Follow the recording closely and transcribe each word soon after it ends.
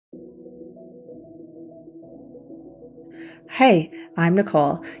Hey, I'm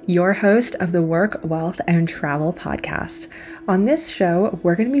Nicole, your host of the Work, Wealth, and Travel podcast. On this show,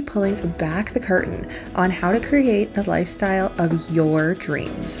 we're going to be pulling back the curtain on how to create the lifestyle of your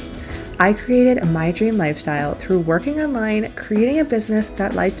dreams. I created my dream lifestyle through working online, creating a business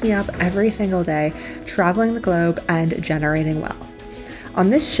that lights me up every single day, traveling the globe, and generating wealth. On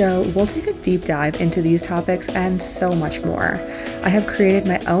this show, we'll take a deep dive into these topics and so much more. I have created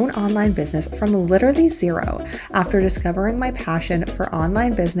my own online business from literally zero after discovering my passion for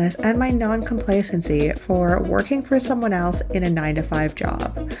online business and my non-complacency for working for someone else in a 9-to-5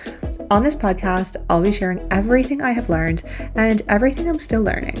 job. On this podcast, I'll be sharing everything I have learned and everything I'm still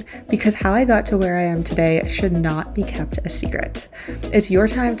learning, because how I got to where I am today should not be kept a secret. It's your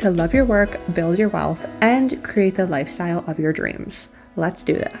time to love your work, build your wealth, and create the lifestyle of your dreams. Let's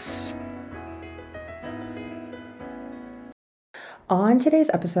do this. On today's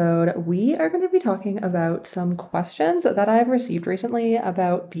episode, we are going to be talking about some questions that I've received recently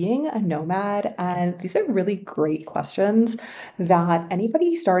about being a nomad. And these are really great questions that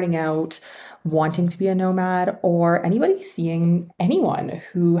anybody starting out wanting to be a nomad, or anybody seeing anyone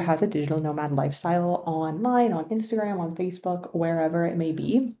who has a digital nomad lifestyle online, on Instagram, on Facebook, wherever it may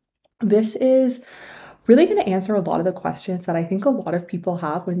be. This is really going to answer a lot of the questions that I think a lot of people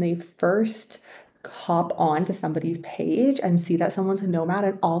have when they first hop on to somebody's page and see that someone's a nomad,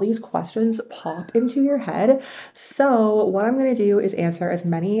 and all these questions pop into your head. So what I'm going to do is answer as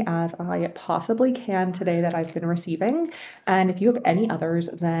many as I possibly can today that I've been receiving. And if you have any others,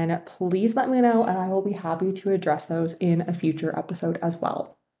 then please let me know and I will be happy to address those in a future episode as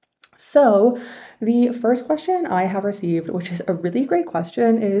well. So, the first question I have received, which is a really great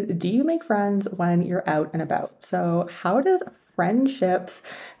question, is do you make friends when you're out and about? So, how does friendships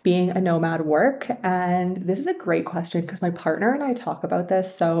being a nomad work? And this is a great question because my partner and I talk about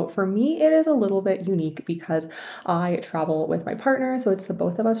this. So, for me, it is a little bit unique because I travel with my partner. So, it's the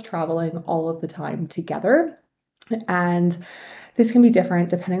both of us traveling all of the time together. And this can be different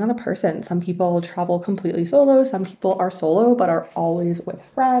depending on the person. Some people travel completely solo, some people are solo but are always with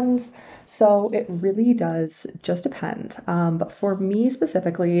friends. So it really does just depend. But for me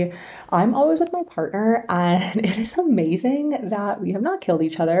specifically, I'm always with my partner, and it is amazing that we have not killed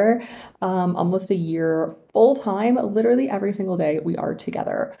each other almost a year full time. Literally every single day we are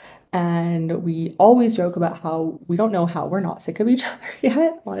together. And we always joke about how we don't know how we're not sick of each other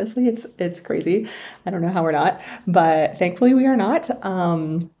yet. Honestly, it's crazy. I don't know how we're not, but thankfully we are not.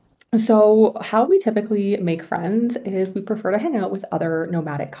 So how we typically make friends is we prefer to hang out with other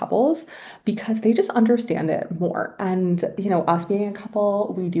nomadic couples because they just understand it more. And, us being a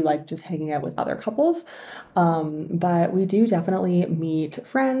couple, we do like just hanging out with other couples. But we do definitely meet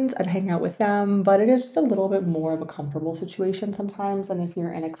friends and hang out with them, but it is just a little bit more of a comfortable situation sometimes. And if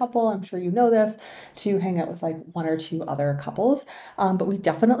you're in a couple, I'm sure you know this, to hang out with like one or two other couples. But we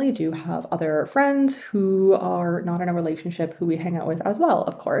definitely do have other friends who are not in a relationship who we hang out with as well,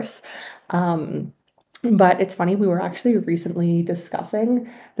 of course. But it's funny, we were actually recently discussing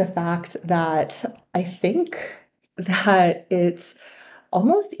the fact that I think that it's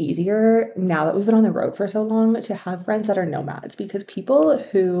almost easier now that we've been on the road for so long to have friends that are nomads, because people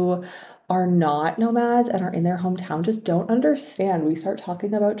who are not nomads and are in their hometown just don't understand. We start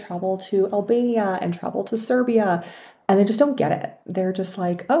talking about travel to Albania and travel to Serbia, and they just don't get it. They're just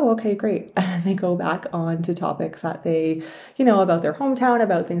like, oh, okay, great. And they go back on to topics that they, about their hometown,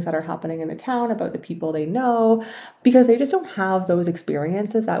 about things that are happening in the town, about the people they know, because they just don't have those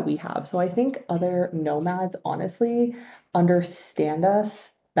experiences that we have. So I think other nomads, honestly, understand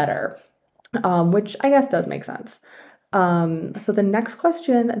us better, which I guess does make sense. So the next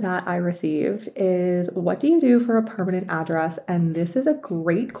question that I received is, what do you do for a permanent address? And this is a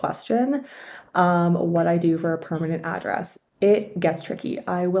great question. What I do for a permanent address. It gets tricky.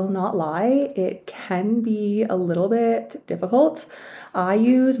 I will not lie. It can be a little bit difficult. I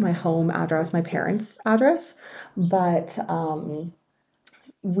use my home address, my parents' address, but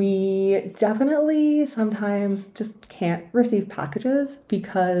we definitely sometimes just can't receive packages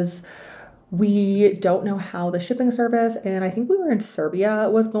because we don't know how the shipping service, and I think we were in Serbia,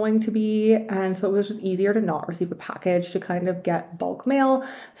 was going to be. And so it was just easier to not receive a package, to kind of get bulk mail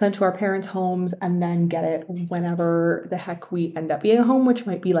sent to our parents' homes and then get it whenever the heck we end up being home, which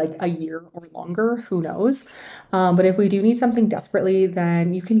might be like a year or longer, who knows. But if we do need something desperately,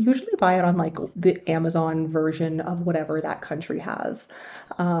 then you can usually buy it on like the Amazon version of whatever that country has.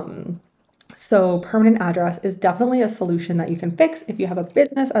 So permanent address is definitely a solution that you can fix. If you have a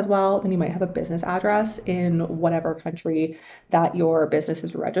business as well, then you might have a business address in whatever country that your business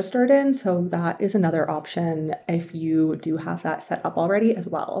is registered in. So that is another option if you do have that set up already as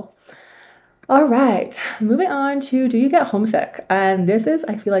well. All right, moving on to do you get homesick? And this is,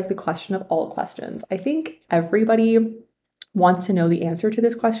 I feel like, the question of all questions. I think everybody wants to know the answer to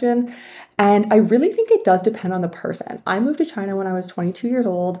this question. And I really think it does depend on the person. I moved to China when I was 22 years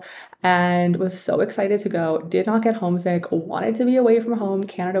old and was so excited to go, did not get homesick, wanted to be away from home.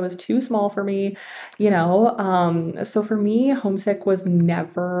 Canada was too small for me, So for me, homesick was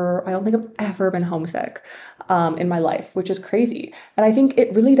never, I don't think I've ever been homesick in my life, which is crazy. And I think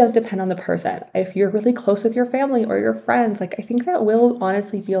it really does depend on the person. If you're really close with your family or your friends, like I think that will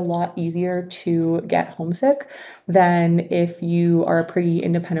honestly be a lot easier to get homesick than if you are a pretty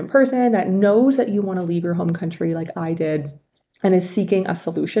independent person that knows that you want to leave your home country like I did and is seeking a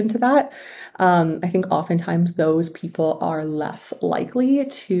solution to that. I think oftentimes those people are less likely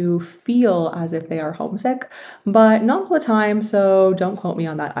to feel as if they are homesick, but not all the time. So don't quote me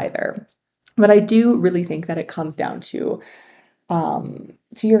on that either. But I do really think that it comes down to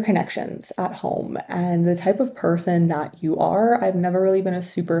your connections at home and the type of person that you are. I've never really been a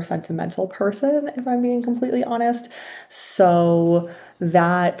super sentimental person, if I'm being completely honest. So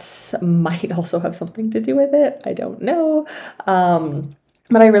that might also have something to do with it. I don't know.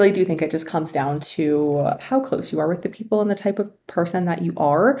 But I really do think it just comes down to how close you are with the people and the type of person that you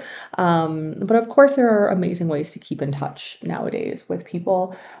are. But of course, there are amazing ways to keep in touch nowadays with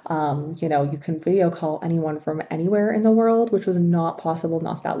people. You can video call anyone from anywhere in the world, which was not possible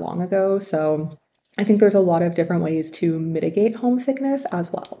not that long ago. So I think there's a lot of different ways to mitigate homesickness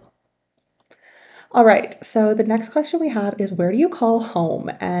as well. All right, so the next question we have is where do you call home?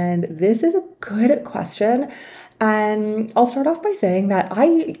 And this is a good question. And I'll start off by saying that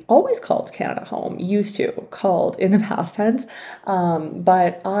I always called Canada home, used to, called in the past tense,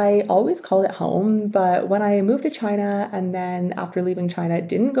 but I always called it home. But when I moved to China and then after leaving China,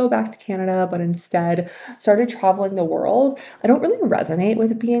 didn't go back to Canada, but instead started traveling the world, I don't really resonate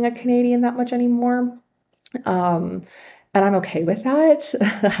with being a Canadian that much anymore. Um, and I'm okay with that.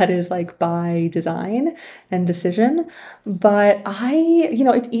 That is like by design and decision. But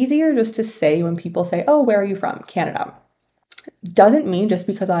it's easier just to say when people say, oh, where are you from? Canada. Doesn't mean just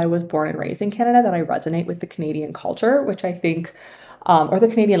because I was born and raised in Canada that I resonate with the Canadian culture, which I think, or the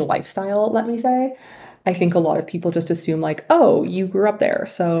Canadian lifestyle, let me say. I think a lot of people just assume, like, oh, you grew up there,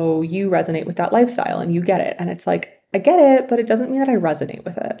 so you resonate with that lifestyle and you get it. And it's like, I get it, but it doesn't mean that I resonate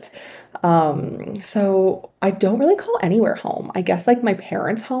with it. So I don't really call anywhere home. I guess like my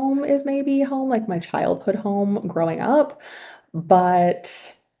parents' home is maybe home, like my childhood home growing up.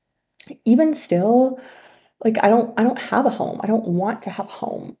 But even still, like I don't have a home. I don't want to have a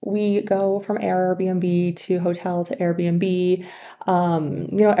home. We go from Airbnb to hotel to Airbnb.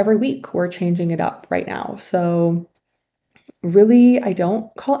 Every week we're changing it up right now. So really, I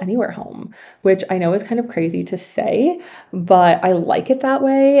don't call anywhere home, which I know is kind of crazy to say, but I like it that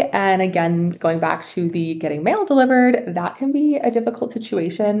way. And again, going back to the getting mail delivered, that can be a difficult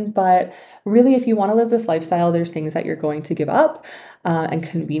situation. But really, if you want to live this lifestyle, there's things that you're going to give up and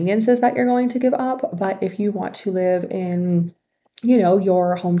conveniences that you're going to give up. But if you want to live in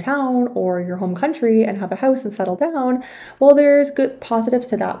your hometown or your home country and have a house and settle down, well, there's good positives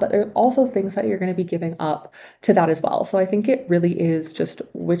to that, but there are also things that you're going to be giving up to that as well. So I think it really is just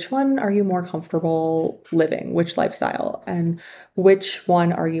which one are you more comfortable living, which lifestyle, and which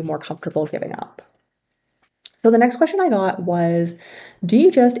one are you more comfortable giving up? So the next question I got was, do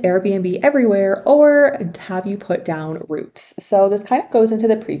you just Airbnb everywhere or have you put down roots? So this kind of goes into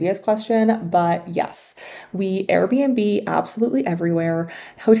the previous question, but yes, we Airbnb absolutely everywhere.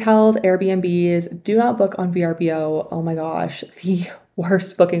 Hotels, Airbnbs, do not book on VRBO. Oh my gosh, the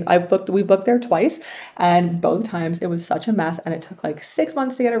worst booking. We booked there twice and both times it was such a mess and it took like 6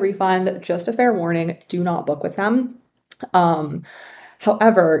 months to get a refund. Just a fair warning, do not book with them. Um,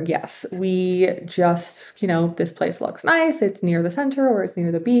 However, yes, we just, this place looks nice. It's near the center or it's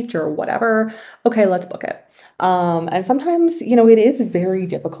near the beach or whatever. Okay, let's book it. And sometimes, it is very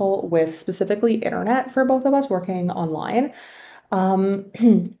difficult with specifically internet for both of us working online. Um,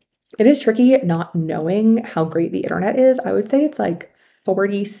 it is tricky not knowing how great the internet is. I would say it's like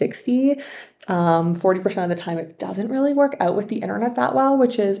 40, 60. 40% of the time it doesn't really work out with the internet that well,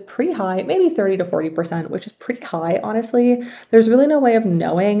 which is pretty high, maybe 30 to 40%, which is pretty high, honestly. There's really no way of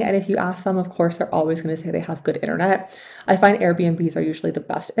knowing. And if you ask them, of course, they're always going to say they have good internet. I find Airbnbs are usually the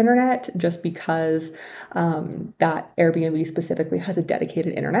best internet just because that Airbnb specifically has a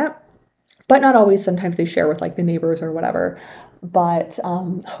dedicated internet. But not always. Sometimes they share with like the neighbors or whatever. But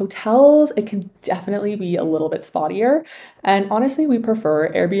hotels, it can definitely be a little bit spottier. And honestly, we prefer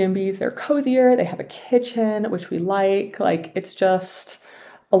Airbnbs. They're cozier. They have a kitchen, which we like. Like it's just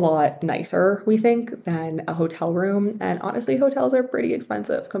a lot nicer, we think, than a hotel room. And honestly, hotels are pretty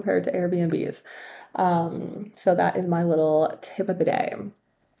expensive compared to Airbnbs. So that is my little tip of the day.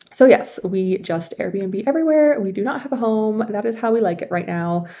 So yes, we just Airbnb everywhere. We do not have a home. That is how we like it right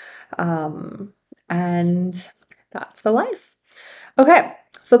now. Um, and that's the life. Okay,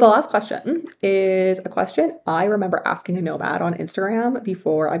 so the last question is a question I remember asking a nomad on Instagram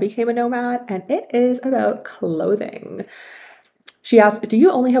before I became a nomad, and it is about clothing. She asked, "Do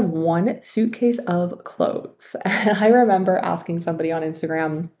you only have one suitcase of clothes?" And I remember asking somebody on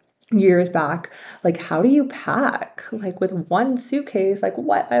Instagram years back, like, how do you pack? Like, with one suitcase, like,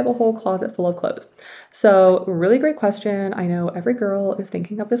 what? I have a whole closet full of clothes. So, really great question. I know every girl is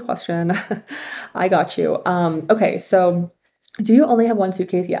thinking of this question. I got you. Okay, so do you only have one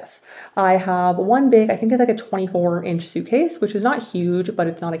suitcase? Yes. I have one big, I think it's like a 24-inch suitcase, which is not huge, but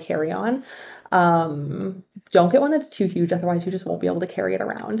it's not a carry-on. Don't get one that's too huge, otherwise you just won't be able to carry it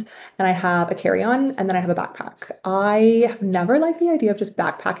around. And I have a carry-on and then I have a backpack. I have never liked the idea of just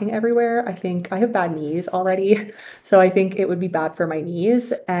backpacking everywhere. I think I have bad knees already, so I think it would be bad for my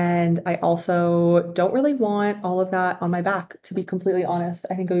knees. And I also don't really want all of that on my back, to be completely honest.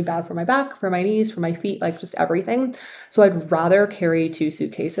 I think it would be bad for my back, for my knees, for my feet, like just everything. So I'd rather carry two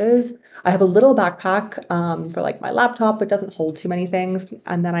suitcases. I have a little backpack for like my laptop, but doesn't hold too many things.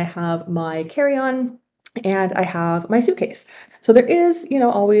 And then I have my carry-on and I have my suitcase. So there is,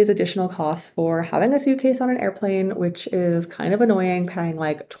 always additional costs for having a suitcase on an airplane, which is kind of annoying, paying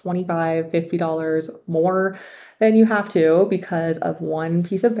like $25, $50 more than you have to because of one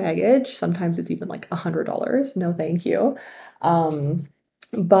piece of baggage. Sometimes it's even like $100. No, thank you.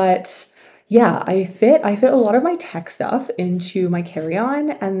 But yeah, I fit a lot of my tech stuff into my carry-on,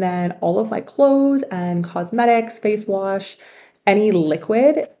 and then all of my clothes and cosmetics, face wash, any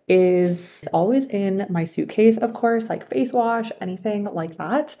liquid is always in my suitcase, of course, like face wash, anything like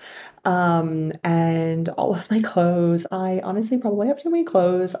that. And all of my clothes. I honestly probably have too many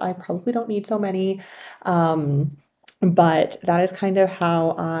clothes. I probably don't need so many. Um, but that is kind of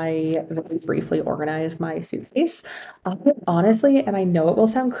how I very briefly organize my suitcase. Honestly, and I know it will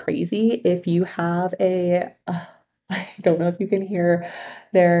sound crazy if you have I don't know if you can hear,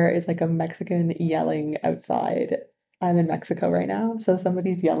 there is like a Mexican yelling outside. I'm in Mexico right now, so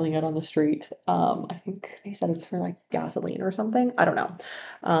somebody's yelling out on the street. I think they said it's for like gasoline or something. I don't know,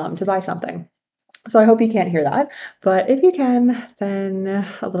 to buy something. So I hope you can't hear that, but if you can, then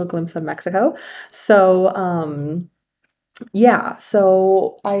a little glimpse of Mexico. So, yeah,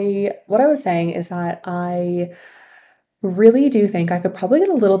 so what I was saying is that I really do think I could probably get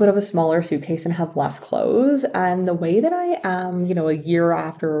a little bit of a smaller suitcase and have less clothes. And the way that I am, a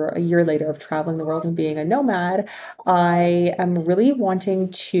year later of traveling the world and being a nomad, I am really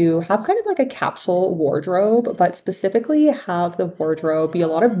wanting to have kind of like a capsule wardrobe, but specifically have the wardrobe be a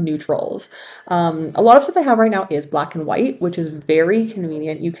lot of neutrals. A lot of stuff I have right now is black and white, which is very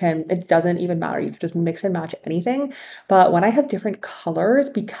convenient. It doesn't even matter. You can just mix and match anything. But when I have different colors,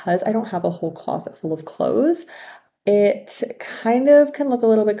 because I don't have a whole closet full of clothes, it kind of can look a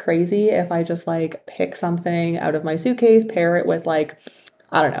little bit crazy if I just like pick something out of my suitcase, pair it with like,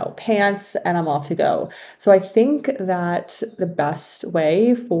 I don't know, pants, and I'm off to go. So I think that the best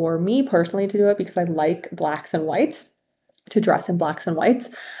way for me personally to do it, because I like blacks and whites, to dress in blacks and whites.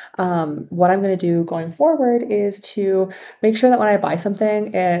 What I'm going to do going forward is to make sure that when I buy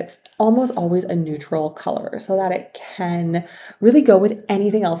something, it's almost always a neutral color so that it can really go with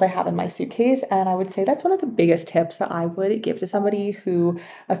anything else I have in my suitcase. And I would say that's one of the biggest tips that I would give to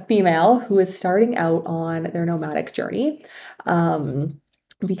a female who is starting out on their nomadic journey.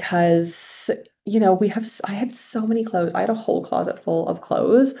 Because I had so many clothes. I had a whole closet full of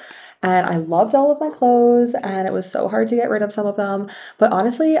clothes and I loved all of my clothes and it was so hard to get rid of some of them. But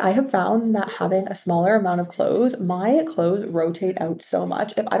honestly, I have found that having a smaller amount of clothes, my clothes rotate out so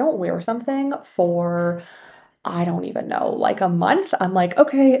much. If I don't wear something for, I don't even know, like a month, I'm like,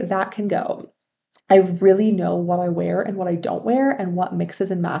 okay, that can go. I really know what I wear and what I don't wear and what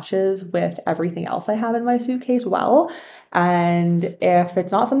mixes and matches with everything else I have in my suitcase well. And if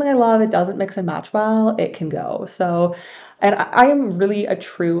it's not something I love, it doesn't mix and match well, it can go. So, and I am really a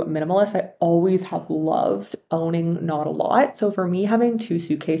true minimalist. I always have loved owning not a lot. So for me, having two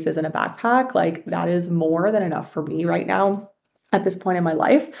suitcases and a backpack, like that is more than enough for me right now at this point in my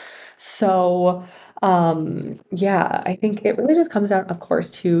life. So, yeah, I think it really just comes down, of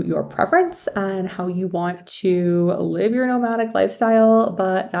course, to your preference and how you want to live your nomadic lifestyle,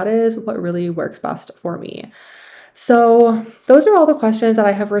 but that is what really works best for me. So, those are all the questions that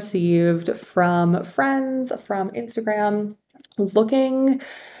I have received from friends, from Instagram, looking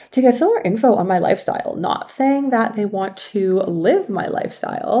to get some more info on my lifestyle. Not saying that they want to live my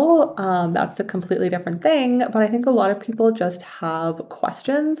lifestyle. That's a completely different thing. But I think a lot of people just have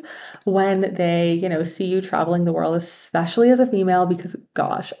questions when they, see you traveling the world, especially as a female, because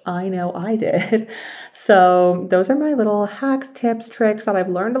gosh, I know I did. So those are my little hacks, tips, tricks that I've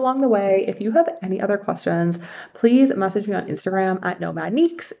learned along the way. If you have any other questions, please message me on Instagram at Nomad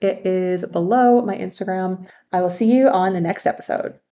It is below my Instagram. I will see you on the next episode.